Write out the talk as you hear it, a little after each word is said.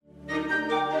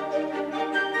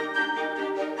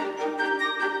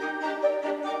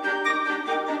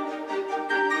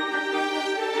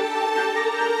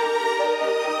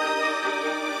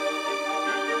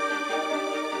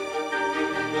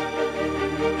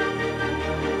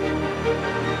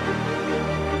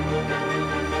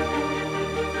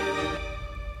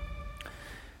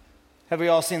Have we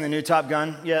all seen the new Top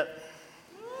Gun yet?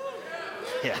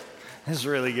 Yeah, it's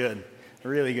really good,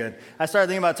 really good. I started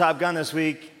thinking about Top Gun this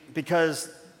week because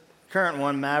the current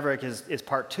one, Maverick, is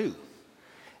part 2.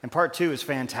 And part 2 is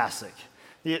fantastic.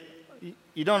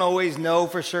 You don't always know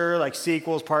for sure, like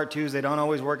sequels, part 2s, they don't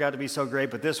always work out to be so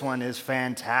great, but this one is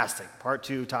fantastic. Part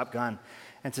 2, Top Gun.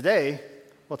 And today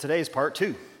is part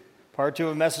 2. Part 2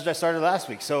 of a message I started last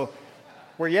week. So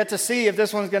we're yet to see if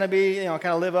this one's going to be, kind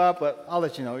of live up, but I'll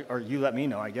let you know, or you let me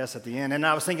know, I guess, at the end. And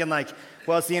I was thinking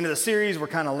it's the end of the series. We're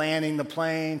kind of landing the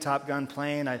plane, Top Gun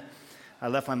plane. I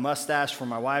left my mustache for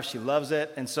my wife. She loves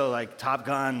it. And so, Top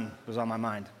Gun was on my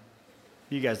mind.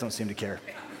 You guys don't seem to care.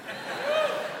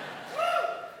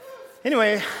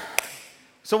 Anyway,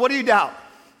 so what do you doubt?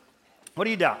 What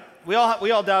do you doubt? We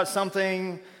all doubt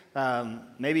something,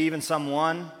 maybe even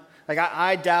someone.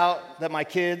 I doubt that my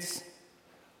kids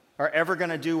are ever going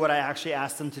to do what I actually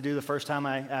asked them to do the first time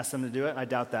I asked them to do it. I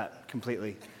doubt that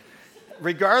completely.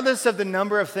 Regardless of the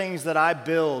number of things that I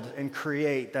build and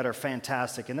create that are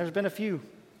fantastic, and there's been a few,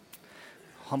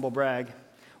 humble brag,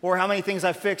 or how many things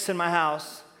I fix in my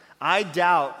house, I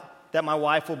doubt that my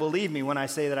wife will believe me when I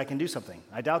say that I can do something.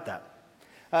 I doubt that.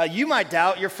 You might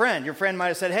doubt your friend. Your friend might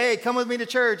have said, hey, come with me to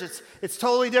church. It's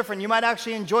totally different. You might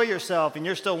actually enjoy yourself, and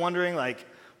you're still wondering,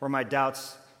 were my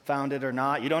doubts founded or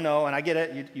not? You don't know, and I get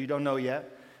it. You don't know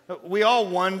yet. We all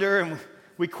wonder, and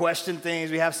we question things.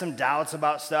 We have some doubts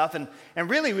about stuff, and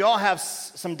really we all have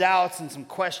some doubts and some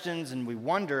questions, and we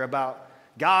wonder about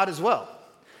God as well.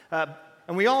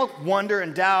 And we all wonder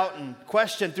and doubt and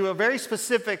question through a very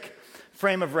specific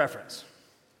frame of reference.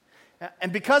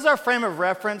 And because our frame of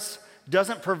reference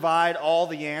doesn't provide all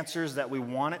the answers that we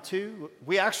want it to,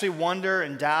 we actually wonder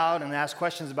and doubt and ask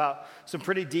questions about some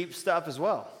pretty deep stuff as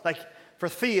well. For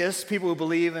theists, people who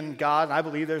believe in God, and I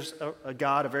believe there's a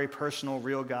God, a very personal,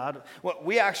 real God,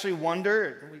 we actually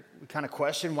wonder, we kind of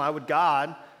question, why would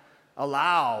God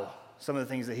allow some of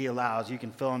the things that he allows? You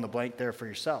can fill in the blank there for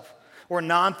yourself. Or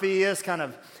non-theists, kind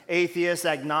of atheists,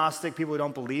 agnostic, people who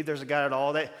don't believe there's a God at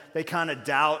all, they kind of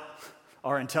doubt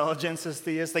our intelligence as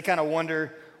theists. They kind of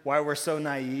wonder why we're so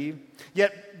naive.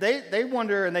 Yet they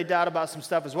wonder and they doubt about some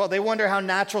stuff as well. They wonder how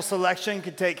natural selection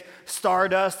could take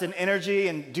stardust and energy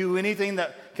and do anything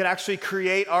that could actually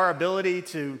create our ability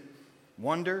to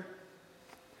wonder.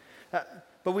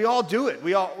 But we all do it.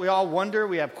 We all wonder.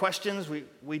 We have questions.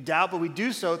 We doubt, but we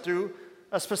do so through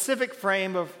a specific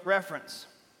frame of reference.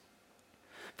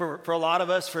 For a lot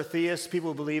of us, for theists, people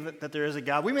who believe that there is a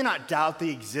God, we may not doubt the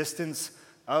existence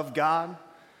of God,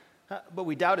 but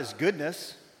we doubt his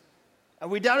goodness.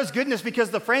 We doubt his goodness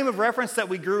because the frame of reference that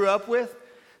we grew up with,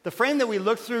 the frame that we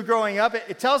looked through growing up,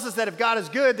 it tells us that if God is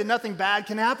good, then nothing bad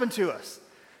can happen to us.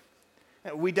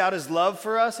 We doubt his love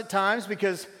for us at times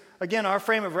because, again, our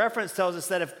frame of reference tells us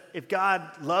that if God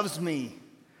loves me,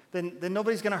 then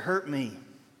nobody's going to hurt me.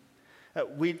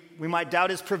 We might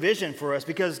doubt his provision for us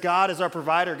because God is our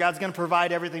provider. God's going to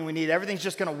provide everything we need. Everything's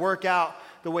just going to work out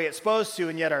the way it's supposed to,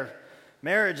 and yet our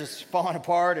marriage is falling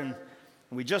apart, and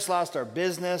we just lost our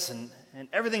business, and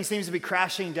everything seems to be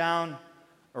crashing down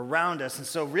around us. And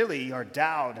so really our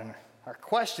doubt and our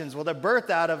questions, they're birthed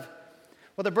out of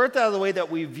the way that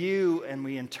we view and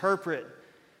we interpret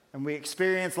and we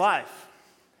experience life.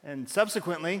 And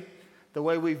subsequently, the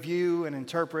way we view and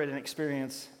interpret and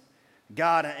experience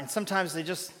God. And sometimes they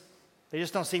just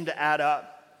don't seem to add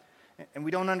up. And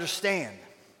we don't understand.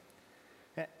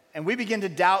 And we begin to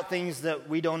doubt things that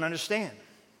we don't understand.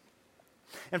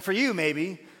 And for you,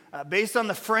 maybe, based on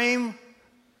the frame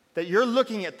that you're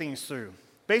looking at things through,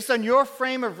 based on your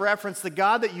frame of reference, the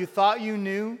God that you thought you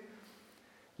knew,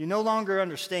 you no longer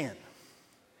understand.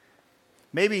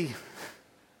 Maybe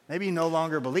you no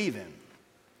longer believe in.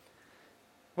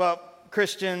 Well,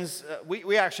 Christians,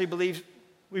 we actually believe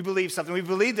something. We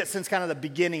believe that since kind of the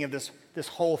beginning of this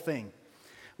whole thing.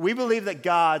 We believe that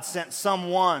God sent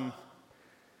someone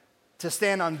to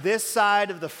stand on this side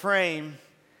of the frame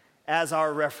as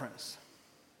our reference.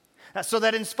 So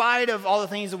that in spite of all the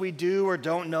things that we do or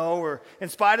don't know, or in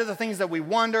spite of the things that we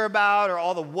wonder about, or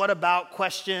all the what about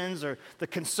questions, or the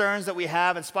concerns that we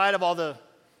have, in spite of all the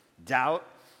doubt,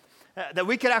 that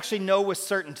we could actually know with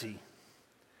certainty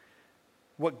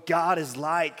what God is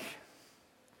like,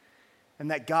 and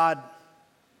that God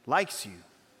likes you.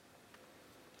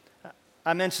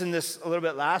 I mentioned this a little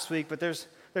bit last week, but there's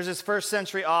this first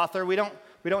century author. We don't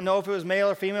know if it was male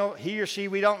or female, he or she,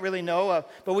 we don't really know.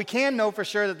 But we can know for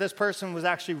sure that this person was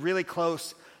actually really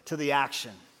close to the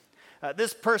action.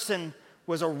 This person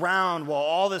was around while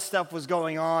all this stuff was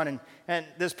going on. And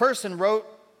this person wrote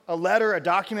a letter, a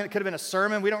document. It could have been a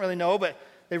sermon. We don't really know. But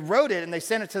they wrote it and they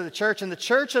sent it to the church. And the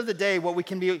church of the day, what we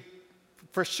can be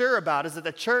for sure about is that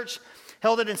the church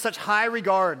held it in such high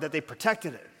regard that they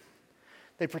protected it.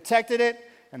 They protected it,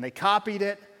 and they copied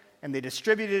it, and they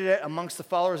distributed it amongst the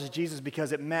followers of Jesus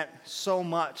because it meant so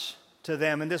much to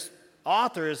them. And this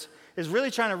author is really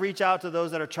trying to reach out to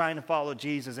those that are trying to follow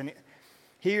Jesus. And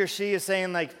he or she is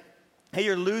saying, like, hey,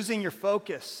 you're losing your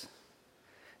focus.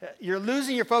 You're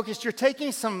losing your focus. You're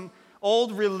taking some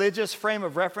old religious frame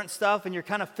of reference stuff and you're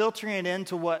kind of filtering it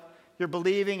into what you're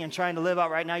believing and trying to live out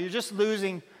right now. You're just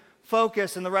losing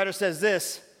focus. And the writer says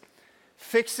this: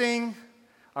 fixing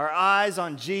our eyes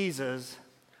on Jesus,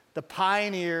 the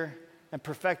pioneer and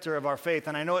perfecter of our faith.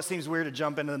 And I know it seems weird to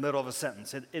jump into the middle of a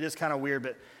sentence. It is kind of weird,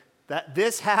 but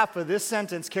this half of this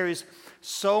sentence carries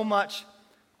so much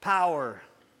power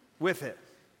with it.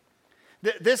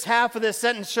 This half of this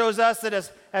sentence shows us that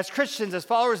as Christians, as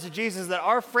followers of Jesus, that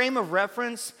our frame of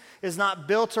reference is not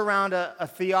built around a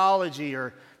theology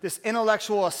or this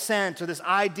intellectual assent or this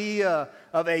idea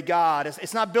of a God.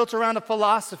 It's not built around a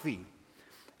philosophy.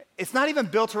 It's not even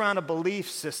built around a belief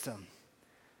system.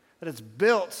 But it's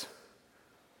built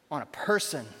on a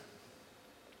person.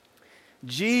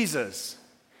 Jesus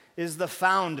is the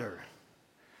founder.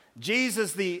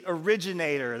 Jesus, the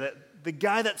originator, the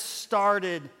guy that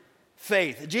started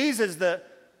faith. Jesus, the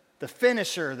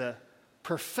finisher, the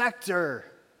perfecter,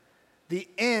 the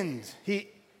end. He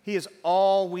is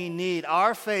all we need.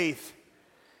 Our faith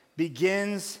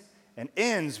begins and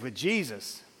ends with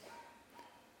Jesus.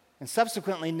 And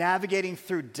subsequently, navigating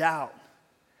through doubt,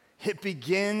 it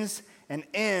begins and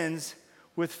ends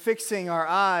with fixing our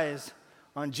eyes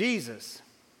on Jesus.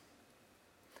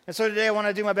 And so today I want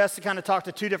to do my best to kind of talk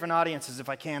to two different audiences if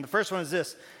I can. The first one is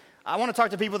this. I want to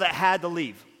talk to people that had to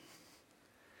leave.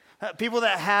 People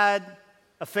that had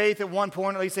a faith at one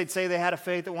point, at least they'd say they had a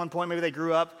faith at one point. Maybe they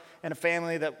grew up in a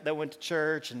family that went to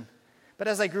church. But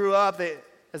as they grew up,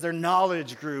 as their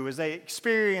knowledge grew, as they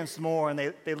experienced more and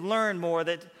they learned more,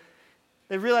 that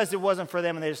they realized it wasn't for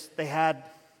them and they had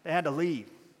to leave.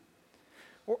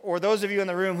 Or those of you in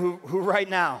the room who right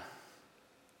now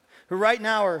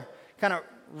are kind of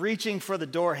reaching for the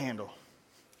door handle.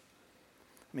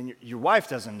 I mean, your wife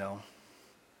doesn't know.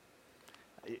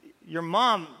 Your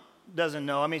mom doesn't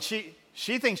know. I mean,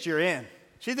 she thinks you're in.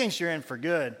 She thinks you're in for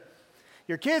good.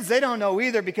 Your kids, they don't know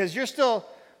either because you're still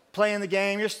playing the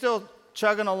game. You're still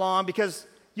chugging along because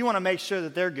you want to make sure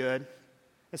that they're good.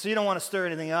 And so you don't want to stir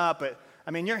anything up. But,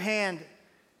 I mean, your hand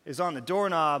is on the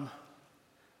doorknob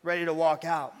ready to walk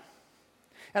out.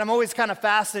 And I'm always kind of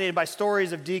fascinated by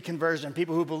stories of deconversion,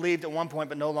 people who believed at one point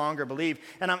but no longer believe.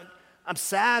 And I'm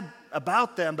sad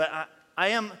about them, but I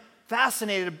am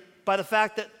fascinated by the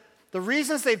fact that the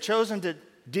reasons they've chosen to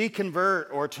deconvert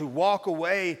or to walk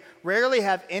away rarely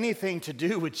have anything to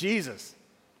do with Jesus.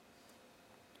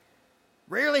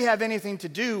 Rarely have anything to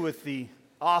do with the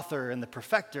author and the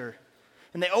perfecter.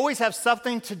 And they always have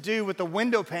something to do with the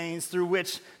window panes through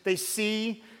which they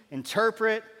see,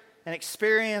 interpret, and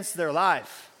experience their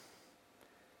life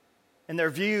and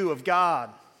their view of God.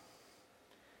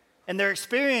 And their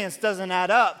experience doesn't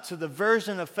add up to the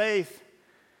version of faith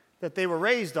that they were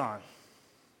raised on.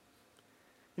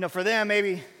 You know, for them,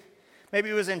 maybe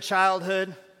it was in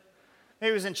childhood.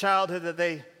 Maybe it was in childhood that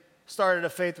they started a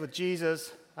faith with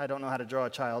Jesus. I don't know how to draw a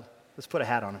child. Let's put a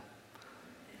hat on him.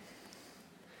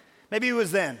 Maybe it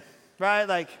was then, right?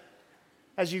 Like,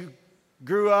 as you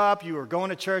grew up, you were going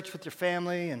to church with your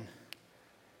family, and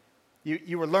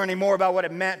you were learning more about what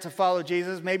it meant to follow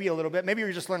Jesus, maybe a little bit. Maybe you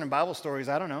were just learning Bible stories,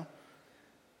 I don't know.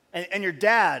 And your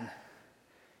dad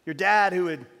who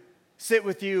would sit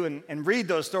with you and read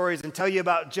those stories and tell you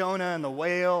about Jonah and the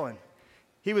whale, and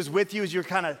he was with you as you were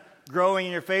kind of growing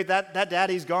in your faith, that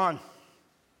daddy's gone.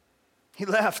 He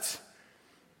left.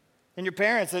 And your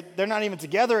parents, they're not even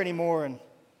together anymore. And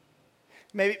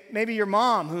maybe your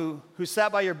mom who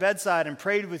sat by your bedside and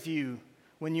prayed with you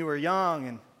when you were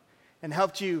young and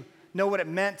helped you know what it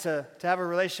meant to have a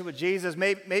relationship with Jesus.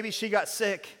 Maybe she got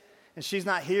sick and she's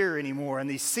not here anymore. And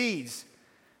these seeds,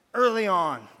 early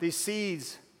on, these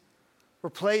seeds were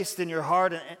placed in your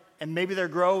heart and maybe they're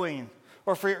growing.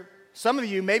 Or for some of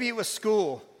you, maybe it was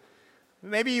school.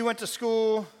 Maybe you went to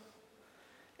school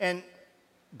and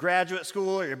graduate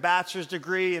school or your bachelor's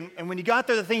degree, and when you got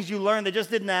there, the things you learned, they just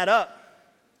didn't add up.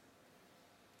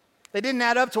 They didn't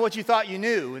add up to what you thought you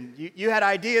knew, and you had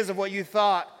ideas of what you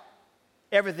thought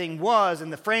everything was,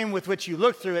 and the frame with which you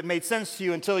looked through it made sense to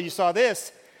you until you saw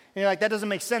this, and you're like, that doesn't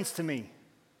make sense to me.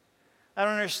 I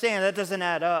don't understand. That doesn't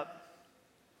add up.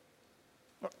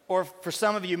 Or for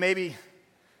some of you, maybe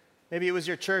it was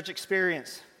your church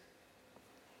experience.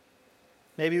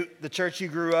 Maybe the church you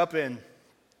grew up in,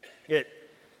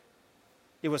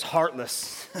 it was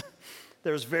heartless.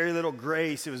 There was very little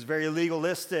grace. It was very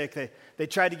legalistic. They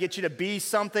tried to get you to be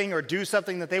something or do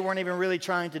something that they weren't even really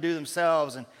trying to do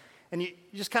themselves. And you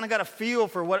just kind of got a feel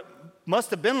for what it must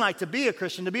have been like to be a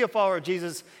Christian, to be a follower of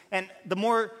Jesus. And the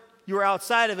more you were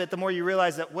outside of it, the more you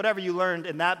realize that whatever you learned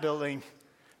in that building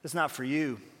is not for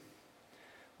you.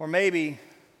 Or maybe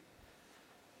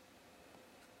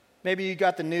you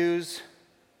got the news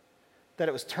that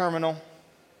it was terminal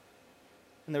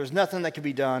and there was nothing that could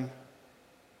be done.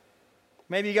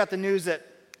 Maybe you got the news that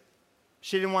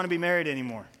she didn't want to be married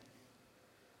anymore.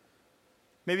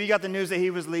 Maybe you got the news that he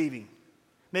was leaving.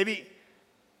 Maybe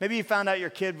you found out your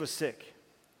kid was sick.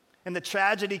 And the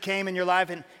tragedy came in your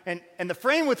life, and the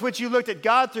frame with which you looked at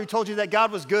God through told you that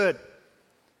God was good.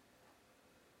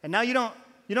 And now you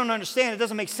don't understand. It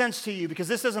doesn't make sense to you because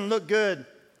this doesn't look good.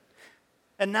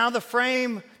 And now the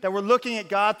frame that we're looking at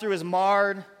God through is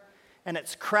marred, and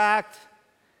it's cracked,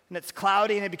 and it's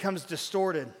cloudy, and it becomes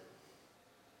distorted.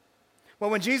 Well,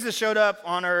 when Jesus showed up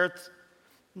on earth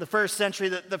in the first century,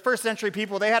 the first century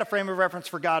people, they had a frame of reference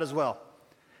for God as well.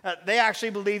 They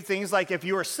actually believed things like if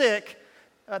you were sick,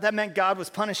 that meant God was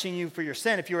punishing you for your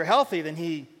sin. If you were healthy, then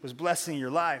he was blessing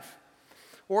your life.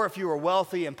 Or if you were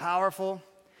wealthy and powerful,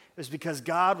 it was because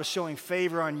God was showing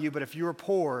favor on you. But if you were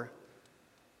poor,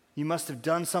 you must have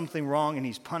done something wrong and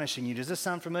he's punishing you. Does this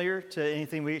sound familiar to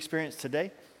anything we experience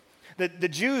today? The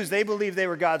Jews, they believed they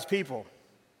were God's people.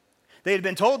 They had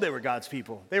been told they were God's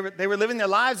people. They were living their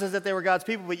lives as if they were God's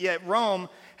people, but yet Rome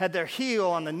had their heel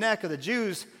on the neck of the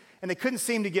Jews, and they couldn't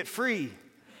seem to get free.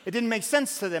 It didn't make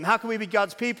sense to them. How can we be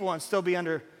God's people and still be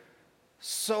under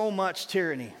so much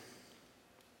tyranny?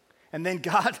 And then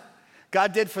God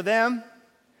did for them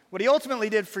what he ultimately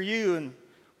did for you and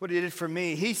what he did for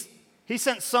me. He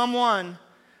sent someone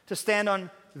to stand on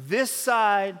this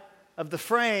side of the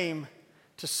frame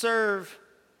to serve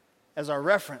as our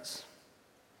reference.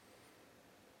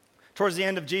 Towards the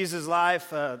end of Jesus' life,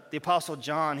 the Apostle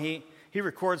John, he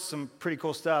records some pretty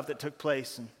cool stuff that took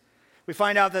place. And we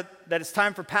find out that it's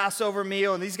time for Passover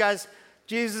meal. And these guys,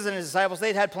 Jesus and his disciples,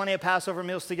 they'd had plenty of Passover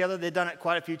meals together. They'd done it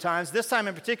quite a few times. This time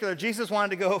in particular, Jesus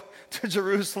wanted to go to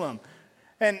Jerusalem.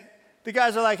 And the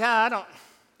guys are like,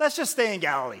 let's just stay in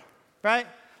Galilee, right?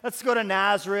 Let's go to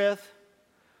Nazareth.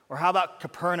 Or how about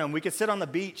Capernaum? We could sit on the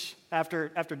beach after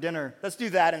dinner. Let's do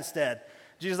that instead.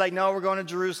 Jesus is like, no, we're going to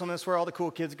Jerusalem. That's where all the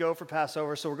cool kids go for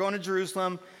Passover. So we're going to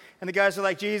Jerusalem. And the guys are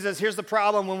like, Jesus, here's the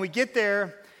problem. When we get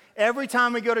there, every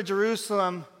time we go to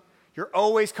Jerusalem, you're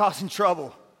always causing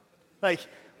trouble. Like,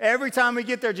 every time we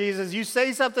get there, Jesus, you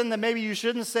say something that maybe you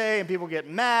shouldn't say, and people get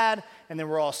mad, and then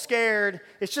we're all scared.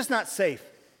 It's just not safe.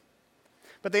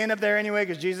 But they end up there anyway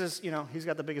because Jesus, he's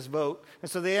got the biggest vote. And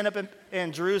so they end up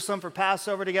in Jerusalem for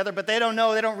Passover together, but they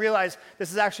don't realize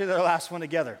this is actually their last one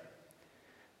together.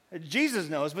 Jesus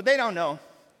knows, but they don't know.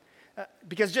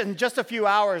 Because in just a few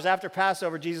hours after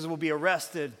Passover, Jesus will be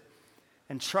arrested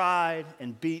and tried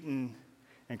and beaten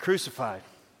and crucified.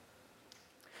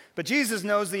 But Jesus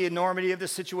knows the enormity of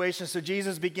this situation, so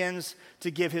Jesus begins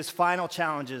to give his final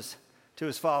challenges to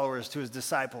his followers, to his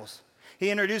disciples. He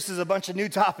introduces a bunch of new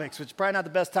topics, which is probably not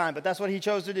the best time, but that's what he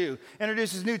chose to do.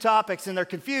 Introduces new topics, and they're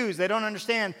confused. They don't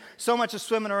understand. So much is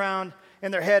swimming around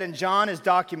in their head, and John is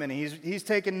documenting. He's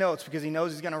taking notes because he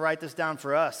knows he's going to write this down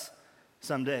for us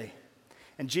someday.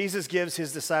 And Jesus gives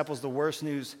his disciples the worst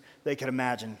news they could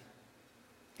imagine.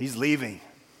 He's leaving.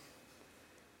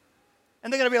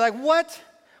 And they're going to be like, what?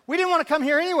 We didn't want to come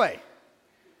here anyway.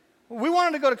 We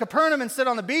wanted to go to Capernaum and sit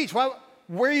on the beach. Where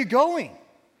are you going?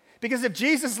 Because if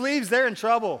Jesus leaves, they're in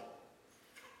trouble.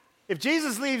 If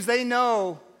Jesus leaves, they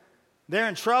know they're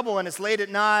in trouble, and it's late at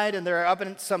night, and they're up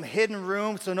in some hidden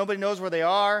room, so nobody knows where they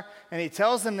are, and he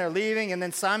tells them they're leaving, and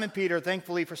then Simon Peter,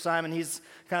 thankfully for Simon, he's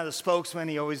kind of the spokesman.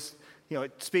 He always,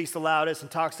 speaks the loudest and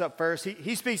talks up first.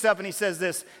 He speaks up, and he says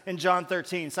this in John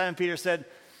 13. Simon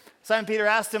Peter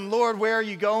asked him, Lord, where are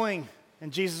you going?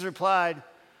 And Jesus replied,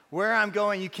 where I'm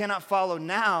going you cannot follow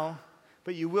now,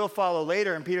 but you will follow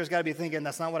later. And Peter's got to be thinking,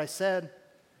 that's not what I said.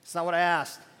 It's not what I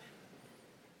asked.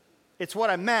 It's what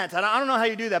I meant. I don't know how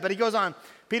you do that, but he goes on.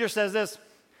 Peter says this.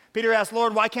 Peter asked,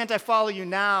 Lord, why can't I follow you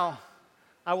now?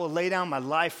 I will lay down my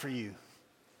life for you.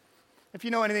 If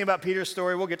you know anything about Peter's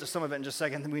story, we'll get to some of it in just a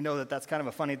second. We know that that's kind of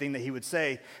a funny thing that he would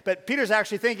say. But Peter's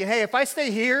actually thinking, hey, if I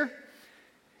stay here,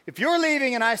 if you're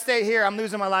leaving and I stay here, I'm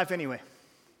losing my life anyway.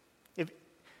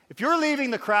 If you're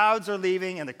leaving, the crowds are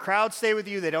leaving, and the crowds stay with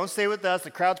you. They don't stay with us.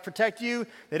 The crowds protect you.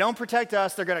 They don't protect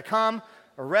us. They're going to come,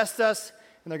 arrest us,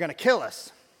 and they're going to kill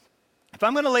us. If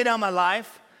I'm going to lay down my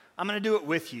life, I'm going to do it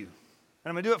with you. And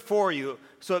I'm going to do it for you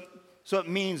so it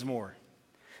means more.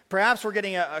 Perhaps we're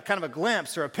getting a kind of a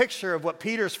glimpse or a picture of what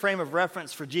Peter's frame of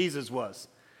reference for Jesus was.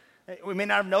 We may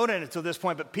not have known it until this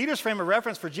point, but Peter's frame of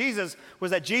reference for Jesus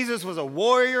was that Jesus was a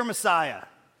warrior Messiah,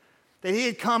 that he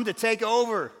had come to take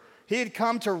over. He had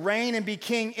come to reign and be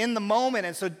king in the moment.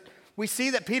 And so we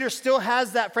see that Peter still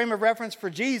has that frame of reference for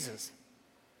Jesus.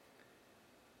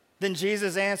 Then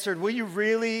Jesus answered, will you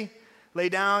really lay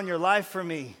down your life for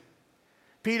me?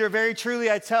 Peter, very truly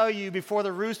I tell you, before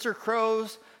the rooster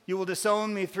crows, you will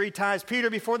disown me 3 times. Peter,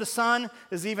 before the sun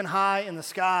is even high in the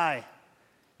sky,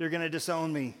 you're going to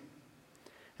disown me.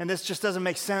 And this just doesn't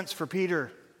make sense for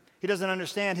Peter. He doesn't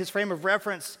understand. His frame of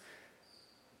reference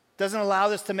doesn't allow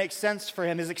this to make sense for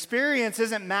him. His experience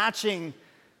isn't matching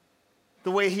the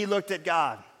way he looked at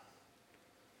God.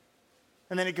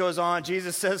 And then it goes on.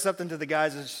 Jesus says something to the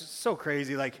guys that's so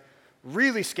crazy, like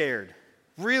really scared,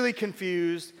 really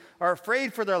confused, are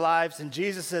afraid for their lives. And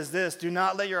Jesus says this, do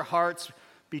not let your hearts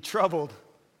be troubled.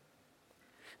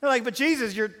 They're like, but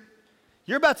Jesus, you're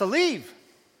about to leave.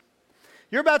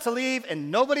 You're about to leave and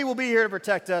nobody will be here to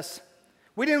protect us.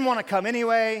 We didn't want to come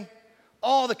anyway.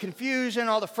 All the confusion,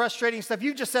 all the frustrating stuff.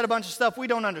 You just said a bunch of stuff we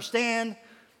don't understand.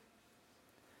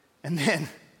 And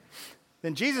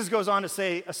then Jesus goes on to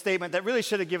say a statement that really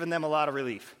should have given them a lot of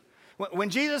relief. When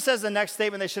Jesus says the next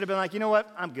statement, they should have been like, you know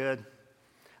what? I'm good.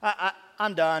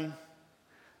 I'm done.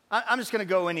 I'm just going to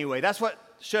go anyway. That's what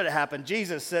should have happened.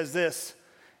 Jesus says this,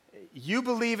 you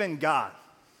believe in God.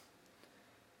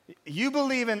 You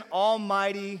believe in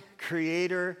Almighty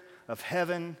Creator of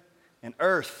heaven and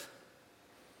earth.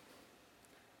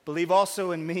 Believe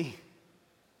also in me.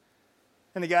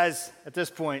 And the guys, at this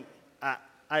point,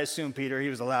 I assume Peter, he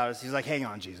was the loudest. He's like, hang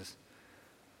on, Jesus.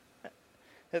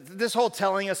 This whole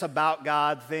telling us about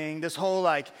God thing, this whole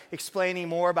like explaining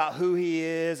more about who he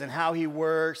is and how he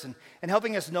works and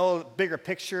helping us know a bigger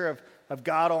picture of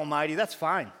God Almighty, that's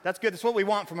fine. That's good. That's what we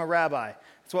want from a rabbi.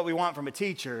 That's what we want from a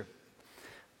teacher.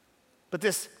 But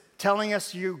this telling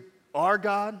us you are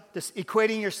God, this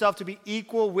equating yourself to be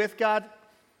equal with God,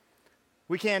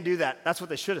 we can't do that. That's what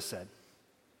they should have said.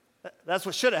 That's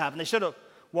what should have happened. They should have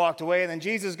walked away. And then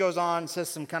Jesus goes on and says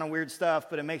some kind of weird stuff,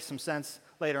 but it makes some sense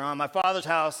later on. My Father's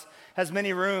house has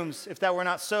many rooms. If that were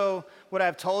not so, would I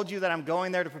have told you that I'm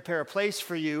going there to prepare a place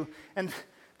for you? And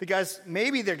the guys,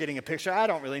 maybe they're getting a picture. I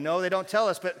don't really know. They don't tell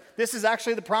us. But this is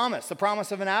actually the promise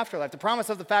of an afterlife, the promise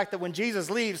of the fact that when Jesus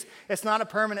leaves, it's not a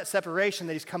permanent separation,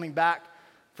 that he's coming back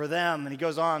for them. And he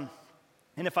goes on,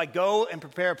 and if I go and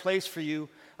prepare a place for you,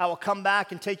 I will come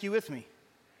back and take you with me,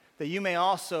 that you may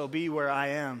also be where I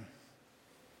am.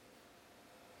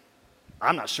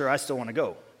 I'm not sure I still want to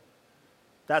go.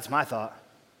 That's my thought.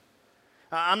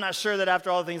 I'm not sure that after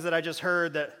all the things that I just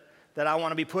heard that I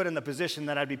want to be put in the position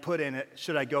that I'd be put in,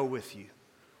 should I go with you?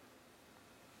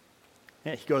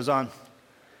 Yeah, he goes on.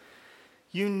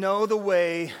 You know the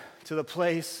way to the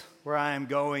place where I am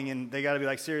going, and they got to be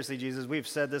like, seriously, Jesus, we've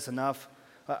said this enough.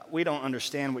 We don't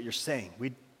understand what you're saying.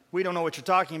 We don't know what you're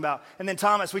talking about. And then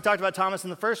Thomas, we talked about Thomas in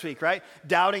the first week, right?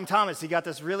 Doubting Thomas. He got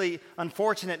this really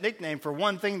unfortunate nickname for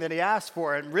one thing that he asked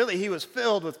for, and really he was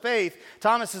filled with faith.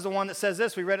 Thomas is the one that says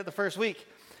this. We read it the first week.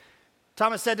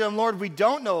 Thomas said to him, Lord, we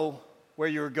don't know where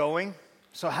you're going,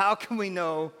 so how can we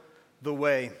know the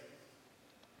way?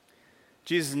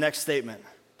 Jesus' next statement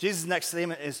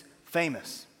is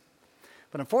famous.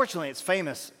 But unfortunately, it's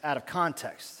famous out of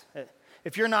context.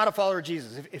 If you're not a follower of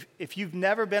Jesus, if you've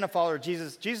never been a follower of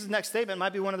Jesus, Jesus' next statement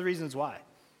might be one of the reasons why.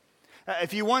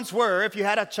 If you once were, if you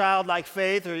had a childlike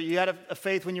faith, or you had a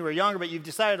faith when you were younger, but you've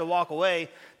decided to walk away,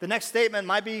 the next statement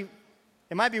might be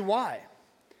why.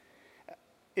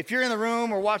 If you're in the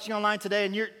room or watching online today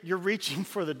and you're reaching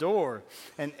for the door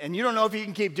and you don't know if you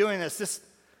can keep doing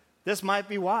this might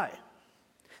be why.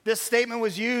 This statement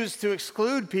was used to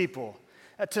exclude people,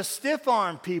 to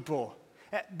stiff-arm people.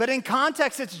 But in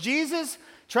context, it's Jesus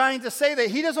trying to say that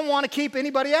he doesn't want to keep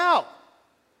anybody out.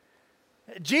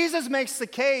 Jesus makes the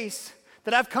case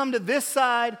that I've come to this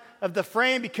side of the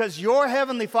frame because your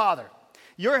Heavenly Father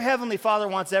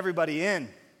wants everybody in.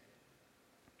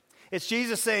 It's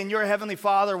Jesus saying your Heavenly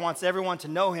Father wants everyone to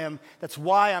know him. That's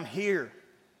why I'm here.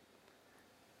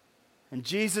 And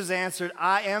Jesus answered,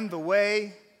 I am the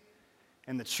way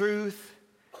and the truth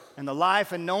and the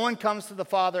life, and no one comes to the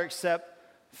Father except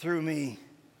through me.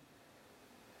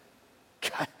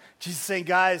 God, Jesus is saying,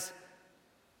 guys,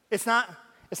 it's not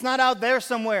out there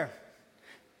somewhere.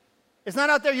 It's not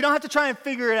out there. You don't have to try and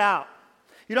figure it out.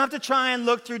 You don't have to try and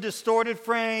look through distorted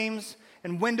frames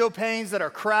and window panes that are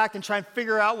cracked and try and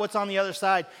figure out what's on the other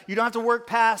side. You don't have to work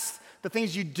past the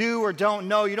things you do or don't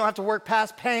know. You don't have to work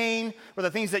past pain or the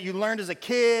things that you learned as a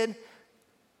kid.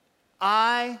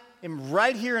 I am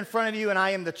right here in front of you, and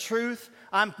I am the truth.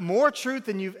 I'm more truth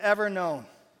than you've ever known.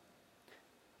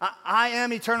 I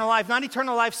am eternal life. Not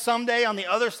eternal life someday on the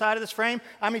other side of this frame.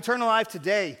 I'm eternal life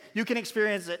today. You can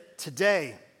experience it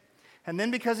today. And then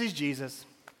because he's Jesus,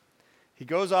 he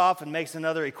goes off and makes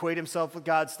another equate himself with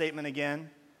God statement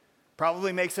again.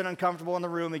 Probably makes it uncomfortable in the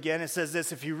room again. It says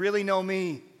this, if you really know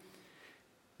me,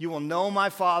 you will know my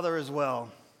Father as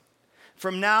well.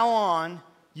 From now on,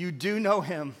 you do know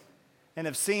him and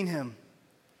have seen him.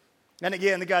 And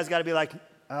again, the guy's got to be like,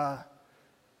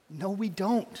 no, we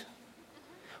don't.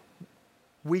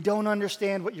 We don't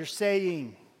understand what you're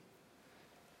saying.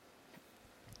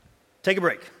 Take a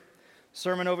break.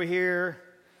 Sermon over here,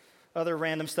 other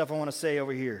random stuff I want to say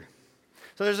over here.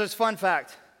 So there's this fun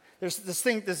fact. There's this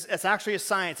thing, it's actually a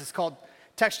science. It's called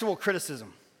textual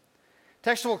criticism.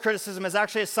 Textual criticism is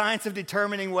actually a science of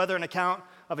determining whether an account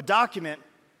of a document,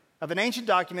 of an ancient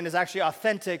document, is actually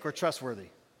authentic or trustworthy.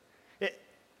 It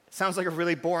sounds like a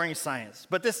really boring science,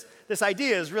 but this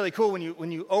idea is really cool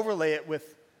when you overlay it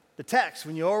with the text,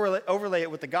 when you overlay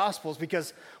it with the Gospels,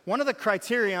 because one of the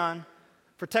criterion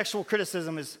for textual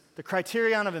criticism is the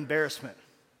criterion of embarrassment.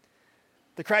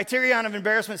 The criterion of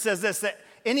embarrassment says this, that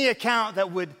any account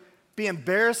that would be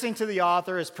embarrassing to the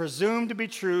author is presumed to be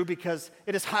true because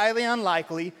it is highly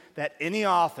unlikely that any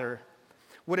author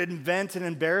would invent an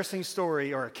embarrassing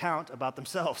story or account about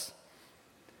themselves.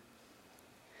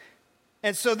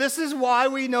 And so this is why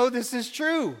we know this is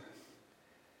true.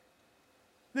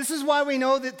 This is why we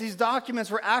know that these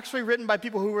documents were actually written by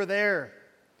people who were there.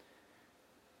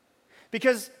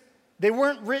 Because they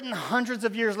weren't written hundreds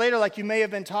of years later like you may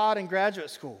have been taught in graduate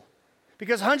school.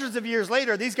 Because hundreds of years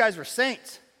later, these guys were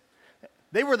saints.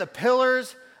 They were the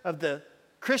pillars of the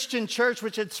Christian church,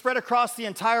 which had spread across the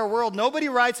entire world. Nobody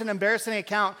writes an embarrassing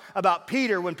account about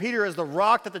Peter when Peter is the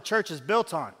rock that the church is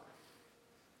built on.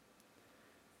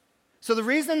 So the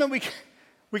reason that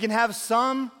we can have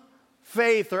some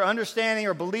faith or understanding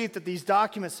or belief that these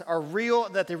documents are real,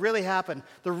 that they really happened,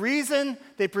 the reason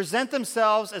they present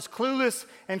themselves as clueless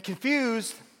and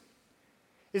confused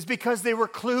is because they were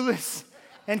clueless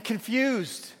and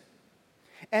confused.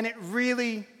 And it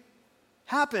really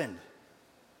happened.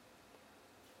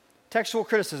 Textual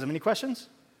criticism. Any questions?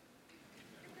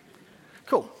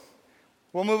 Cool.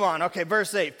 We'll move on. Okay,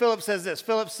 verse 8. Philip says this.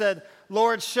 Philip said,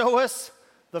 Lord, show us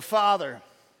the Father,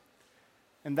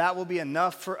 and that will be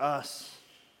enough for us.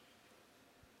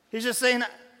 He's just saying,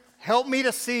 help me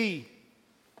to see.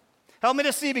 Help me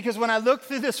to see, because when I look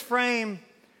through this frame,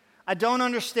 I don't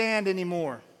understand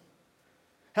anymore.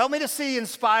 Help me to see in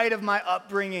spite of my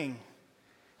upbringing.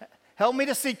 Help me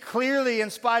to see clearly in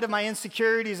spite of my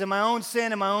insecurities and my own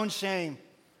sin and my own shame.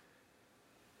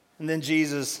 And then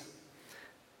Jesus,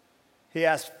 he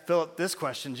asked Philip this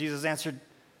question. Jesus answered,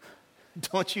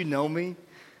 don't you know me?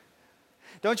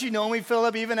 Don't you know me,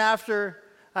 Philip, even after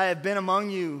I have been among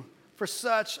you for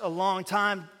such a long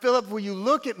time? Philip, will you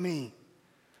look at me?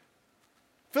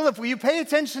 Philip, will you pay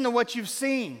attention to what you've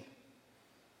seen?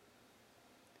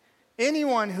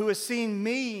 Anyone who has seen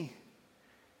me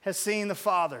has seen the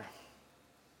Father.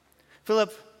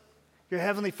 Philip, your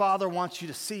heavenly Father wants you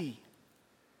to see.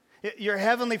 Your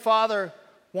heavenly Father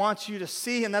wants you to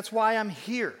see, and that's why I'm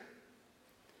here.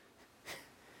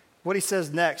 What he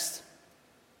says next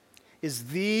is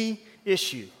the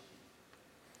issue.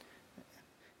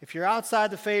 If you're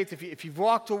outside the faith, if you've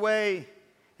walked away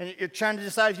and you're trying to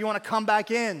decide if you want to come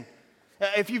back in,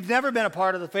 if you've never been a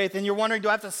part of the faith and you're wondering, do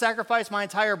I have to sacrifice my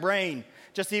entire brain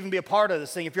just to even be a part of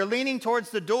this thing? If you're leaning towards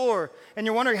the door and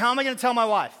you're wondering, how am I going to tell my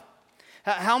wife?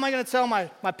 How am I going to tell my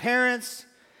parents?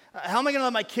 How am I going to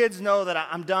let my kids know that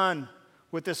I'm done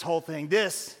with this whole thing?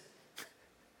 This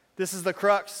is the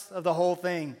crux of the whole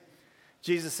thing.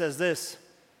 Jesus says this,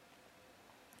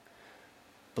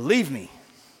 believe me.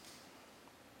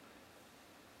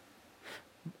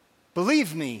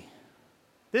 Believe me.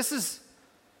 This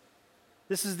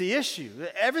is the issue.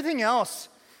 Everything else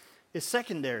is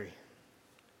secondary.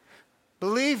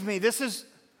 Believe me, this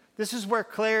is where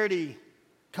clarity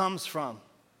comes from.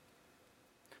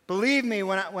 Believe me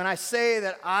when I say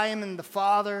that I am in the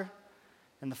Father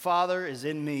and the Father is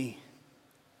in me.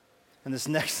 And this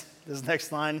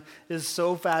next line is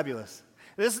so fabulous.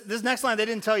 This next line they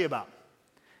didn't tell you about.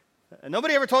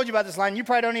 Nobody ever told you about this line. You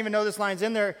probably don't even know this line's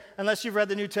in there unless you've read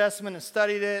the New Testament and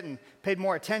studied it and paid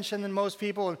more attention than most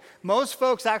people. And most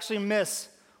folks actually miss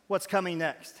what's coming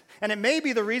next. And it may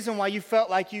be the reason why you felt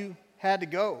like you had to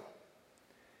go.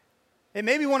 It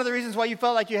may be one of the reasons why you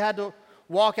felt like you had to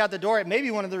walk out the door. It may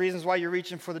be one of the reasons why you're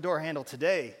reaching for the door handle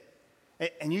today.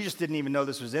 And you just didn't even know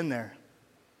this was in there.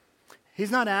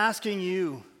 He's not asking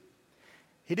you.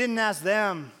 He didn't ask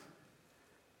them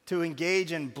to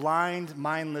engage in blind,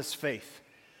 mindless faith.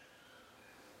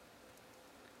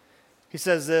 He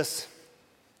says this,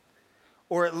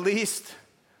 or at least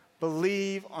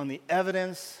believe on the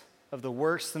evidence of the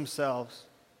works themselves.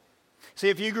 See,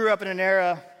 if you grew up in an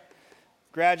era,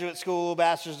 graduate school,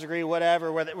 bachelor's degree,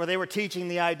 whatever, where they were teaching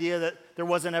the idea that there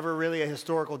wasn't ever really a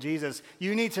historical Jesus,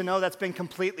 you need to know that's been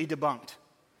completely debunked.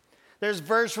 There's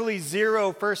virtually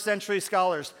zero first century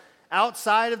scholars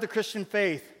outside of the Christian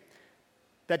faith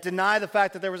that deny the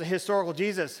fact that there was a historical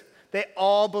Jesus. They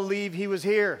all believe he was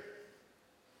here.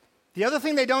 The other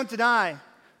thing they don't deny,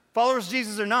 followers of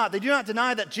Jesus or not, they do not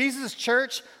deny that Jesus'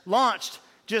 church launched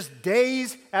just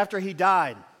days after he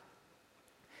died.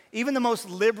 Even the most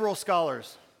liberal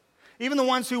scholars, even the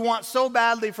ones who want so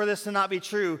badly for this to not be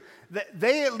true,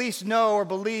 they at least know or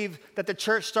believe that the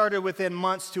church started within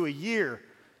months to a year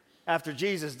after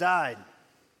Jesus died.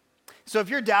 So if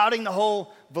you're doubting the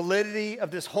whole validity of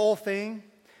this whole thing,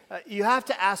 you have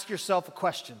to ask yourself a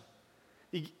question.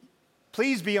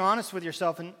 Please be honest with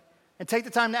yourself and take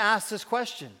the time to ask this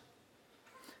question.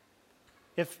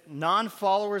 If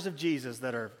non-followers of Jesus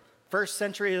that are first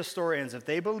century historians, if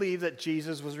they believe that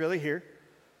Jesus was really here,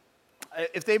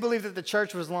 if they believe that the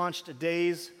church was launched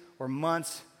days or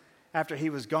months after he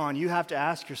was gone, you have to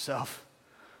ask yourself,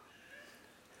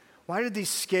 why did these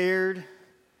scared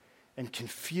and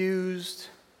confused,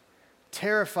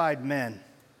 terrified men,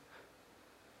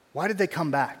 why did they come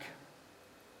back?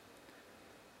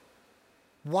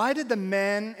 Why did the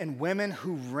men and women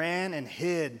who ran and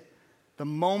hid the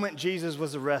moment Jesus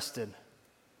was arrested,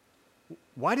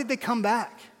 why did they come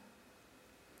back?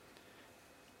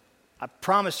 I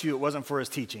promise you it wasn't for his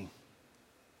teaching.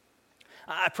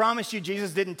 I promise you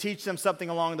Jesus didn't teach them something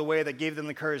along the way that gave them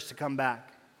the courage to come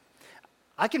back.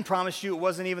 I can promise you it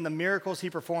wasn't even the miracles he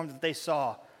performed that they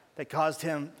saw that caused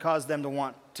them to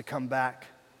want to come back.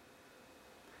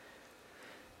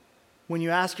 When you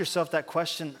ask yourself that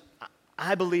question,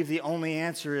 I believe the only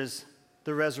answer is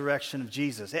the resurrection of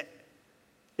Jesus.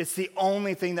 It's the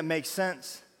only thing that makes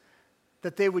sense.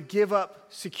 That they would give up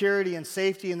security and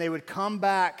safety and they would come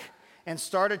back and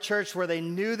start a church where they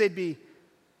knew they'd be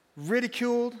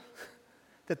ridiculed,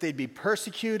 that they'd be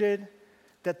persecuted,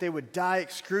 that they would die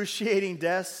excruciating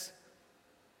deaths.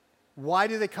 Why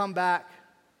do they come back?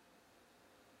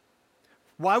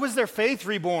 Why was their faith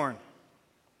reborn?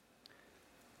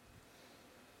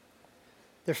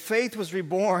 Their faith was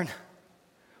reborn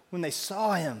when they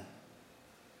saw him.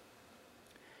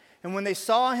 And when they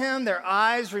saw him, their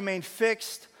eyes remained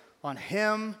fixed on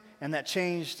him, and that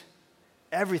changed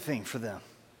everything for them.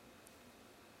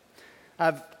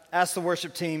 I've asked the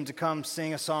worship team to come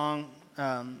sing a song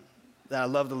that I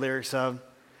love the lyrics of,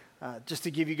 just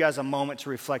to give you guys a moment to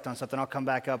reflect on something. I'll come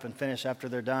back up and finish after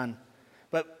they're done.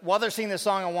 But while they're singing this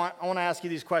song, I want to ask you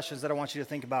these questions that I want you to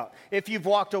think about. If you've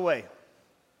walked away,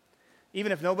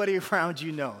 even if nobody around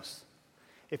you knows,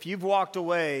 if you've walked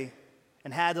away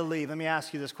and had to leave, let me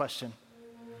ask you this question.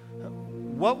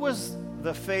 What was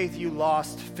the faith you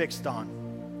lost fixed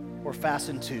on or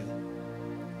fastened to?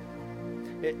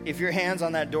 If your hand's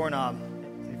on that doorknob,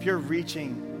 if you're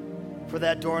reaching for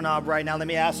that doorknob right now, let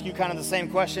me ask you kind of the same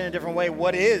question in a different way.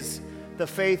 What is the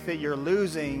faith that you're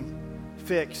losing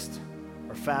fixed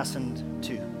or fastened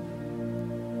to?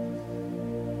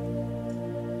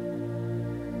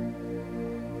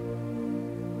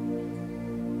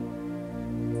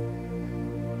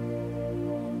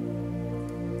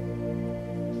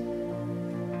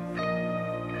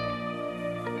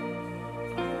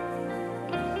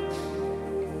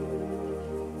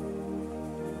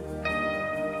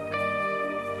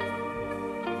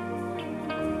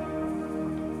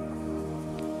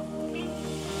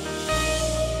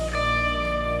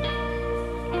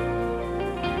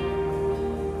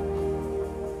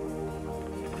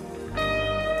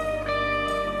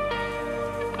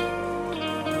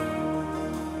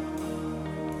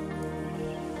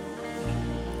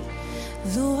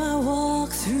 Though I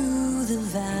walk through the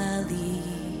valley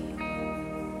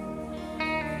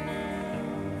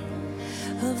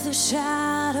of the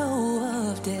shadow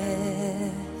of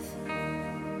death,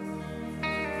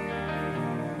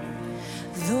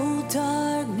 though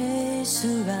darkness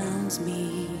surrounds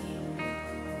me,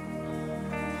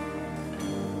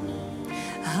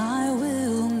 I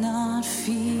will not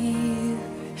fear,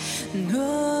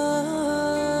 no.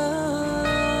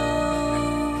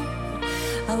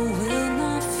 I will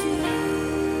not fear.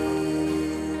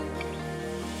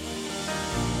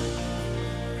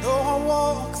 Though I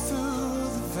walk through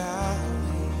the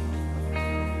valley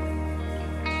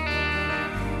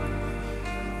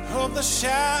of the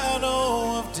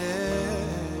shadow of death,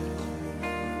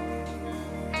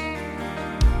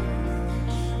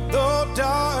 though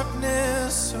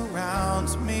darkness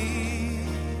surrounds me,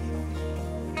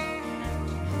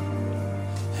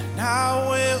 I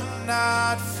will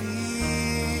not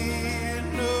fear,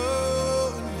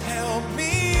 no. Help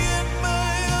me in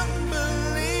my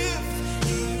unbelief,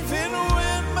 even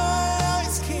when my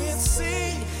eyes can't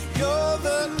see. You're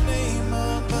the name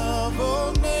above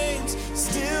all names,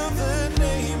 still the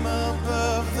name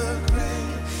above the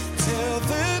grave. Till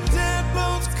the dead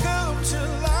bones come to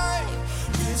life,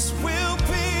 this will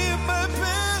be my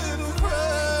battle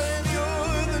cry.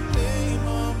 You're the name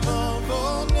above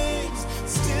all names,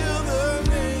 still the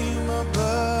name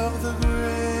above the grave.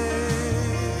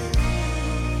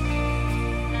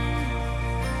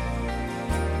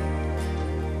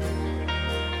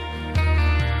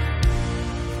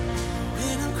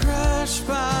 When I'm crushed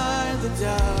by the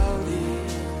doubting,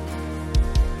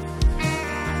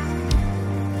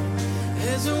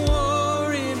 there's a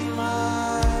war in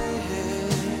my head.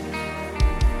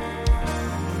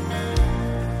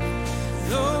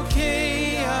 Though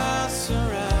chaos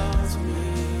surrounds me,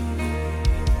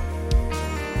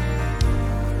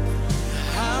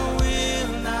 I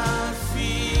will not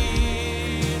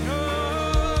fear. No,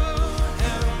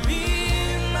 help me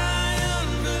in my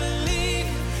unbelief,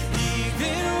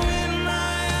 even when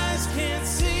my eyes can't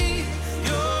see.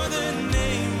 You're the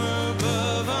name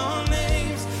above all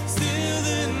names, still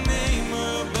the name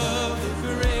above the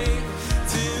grave.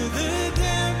 Till the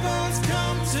dead bones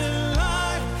come to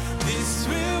life, this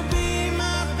will be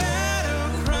my battle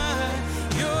cry.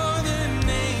 You're the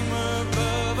name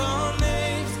above all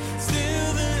names,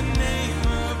 still the name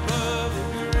above the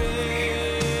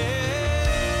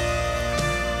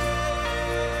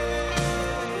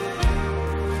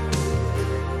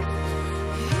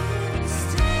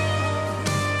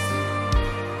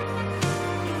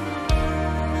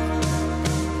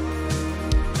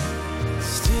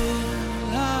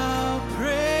Still I'll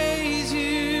praise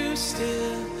you,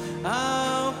 still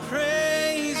I'll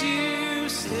praise you,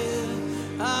 still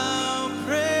I'll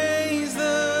praise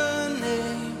the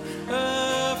name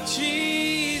of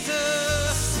Jesus.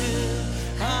 Still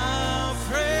I'll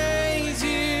praise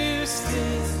you,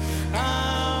 still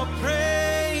I'll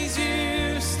praise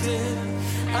you, still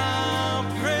I'll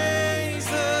praise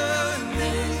the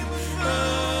name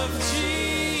of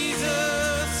Jesus.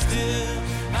 Still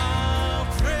I'll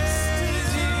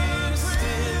praise you,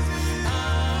 still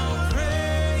I'll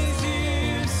praise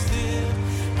you, still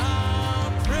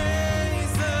I'll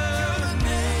praise the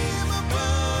name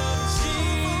of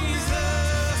Jesus.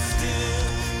 Still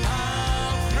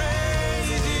I'll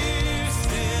praise you,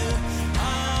 still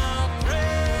I'll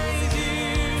praise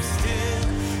you, still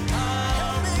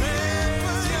I'll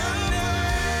praise your name.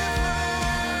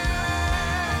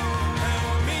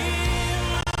 Help me in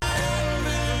my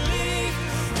unbelief,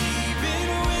 even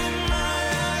when my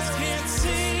eyes can't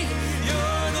see.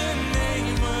 You're the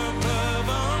name above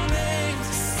all names,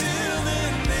 still the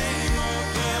name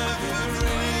above the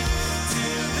grave.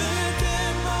 Till the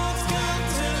dead bones come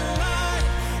to life,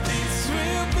 this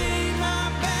will be my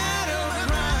battle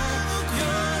cry.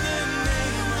 You're the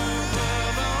name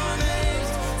above all names,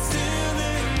 still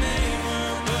the name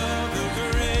above the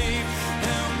grave.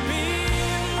 Help me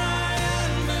in my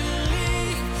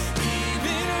unbelief,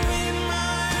 even when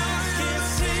my eyes can't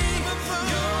see.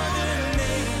 You're the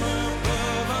name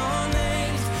above all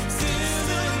names, still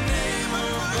the name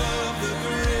above the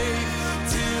grave.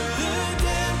 Till the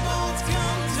dead bones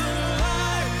come to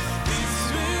life, this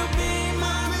will be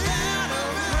my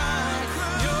battle cry.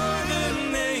 You're the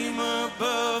name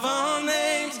above all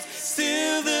names,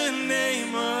 still the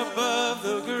name above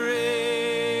the grave.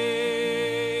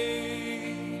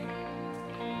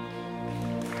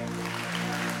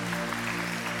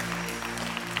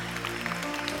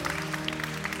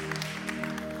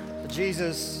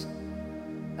 Jesus,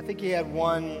 I think he had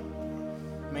one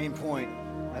main point.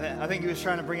 I think he was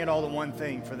trying to bring it all to one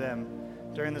thing for them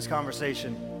during this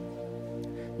conversation.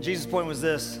 And Jesus' point was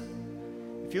this: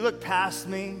 if you look past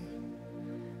me,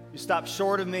 you stop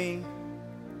short of me,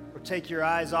 or take your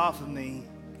eyes off of me,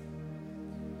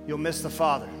 you'll miss the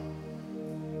Father.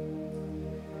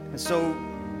 And so,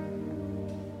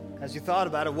 as you thought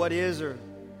about it, what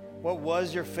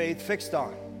was your faith fixed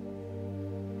on?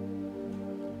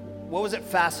 What was it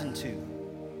fastened to?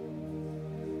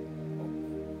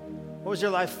 What was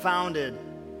your life founded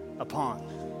upon?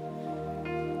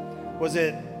 Was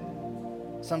it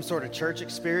some sort of church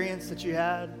experience that you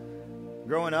had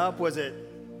growing up? Was it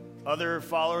other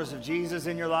followers of Jesus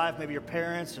in your life, maybe your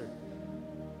parents? Or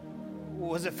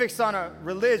was it fixed on a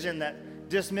religion that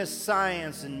dismissed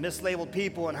science and mislabeled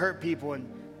people and hurt people, and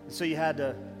so you had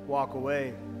to walk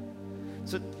away?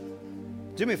 So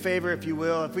do me a favor, if you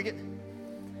will, if we could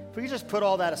just put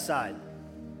all that aside.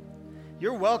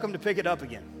 You're welcome to pick it up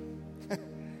again.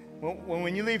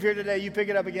 When you leave here today, you pick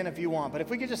it up again if you want. But if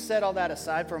we could just set all that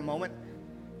aside for a moment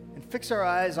and fix our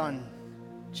eyes on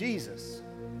Jesus.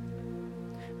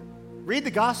 Read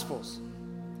the Gospels.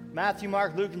 Matthew,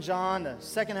 Mark, Luke, and John, the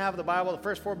second half of the Bible, the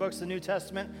first 4 books of the New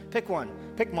Testament. Pick one.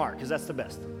 Pick Mark, because that's the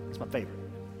best. It's my favorite.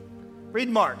 Read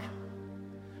Mark.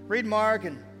 Read Mark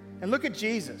and look at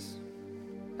Jesus.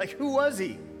 Like, who was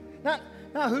he? Not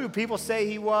who do people say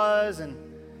he was, and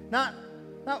not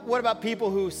what about people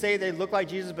who say they look like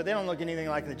Jesus, but they don't look anything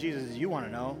like the Jesus you want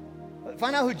to know.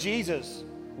 Find out who Jesus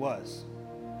was.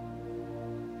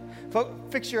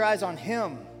 Fix your eyes on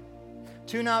him.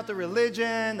 Tune out the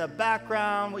religion, the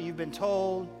background, what you've been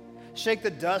told. Shake the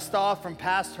dust off from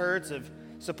past hurts of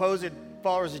supposed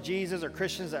followers of Jesus or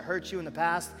Christians that hurt you in the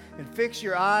past, and fix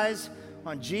your eyes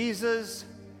on Jesus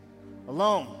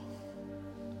alone.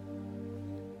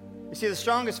 You see, the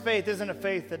strongest faith isn't a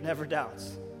faith that never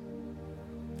doubts.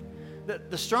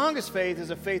 The strongest faith is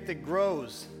a faith that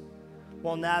grows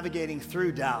while navigating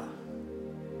through doubt.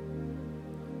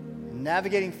 And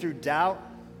navigating through doubt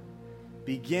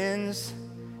begins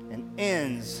and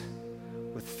ends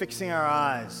with fixing our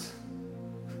eyes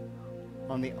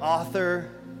on the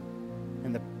author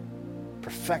and the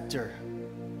perfecter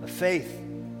of faith,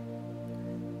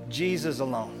 Jesus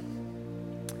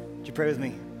alone. Would you pray with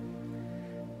me?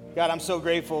 God, I'm so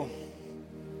grateful.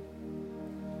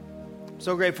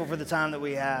 So grateful for the time that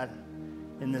we had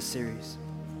in this series.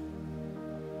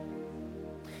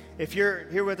 If you're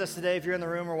here with us today, if you're in the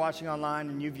room or watching online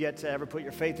and you've yet to ever put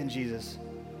your faith in Jesus,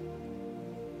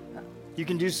 you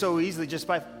can do so easily just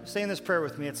by saying this prayer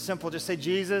with me. It's simple. Just say,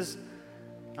 Jesus,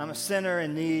 I'm a sinner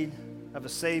in need of a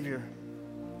Savior.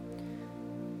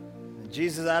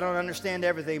 Jesus, I don't understand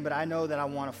everything, but I know that I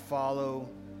want to follow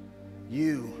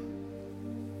you.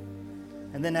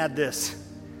 And then add this.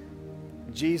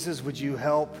 Jesus, would you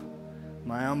help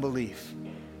my unbelief?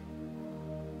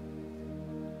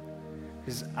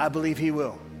 Because I believe he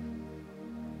will.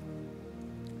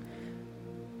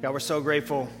 God, we're so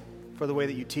grateful for the way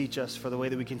that you teach us, for the way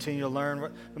that we continue to learn.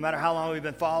 No matter how long we've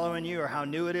been following you or how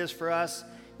new it is for us,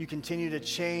 you continue to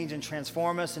change and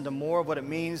transform us into more of what it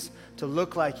means to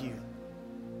look like you,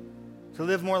 to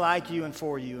live more like you and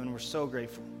for you, and we're so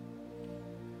grateful.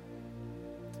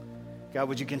 God,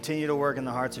 would you continue to work in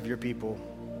the hearts of your people?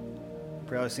 I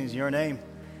pray all these things in your name.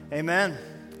 Amen.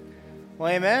 Well,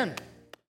 amen.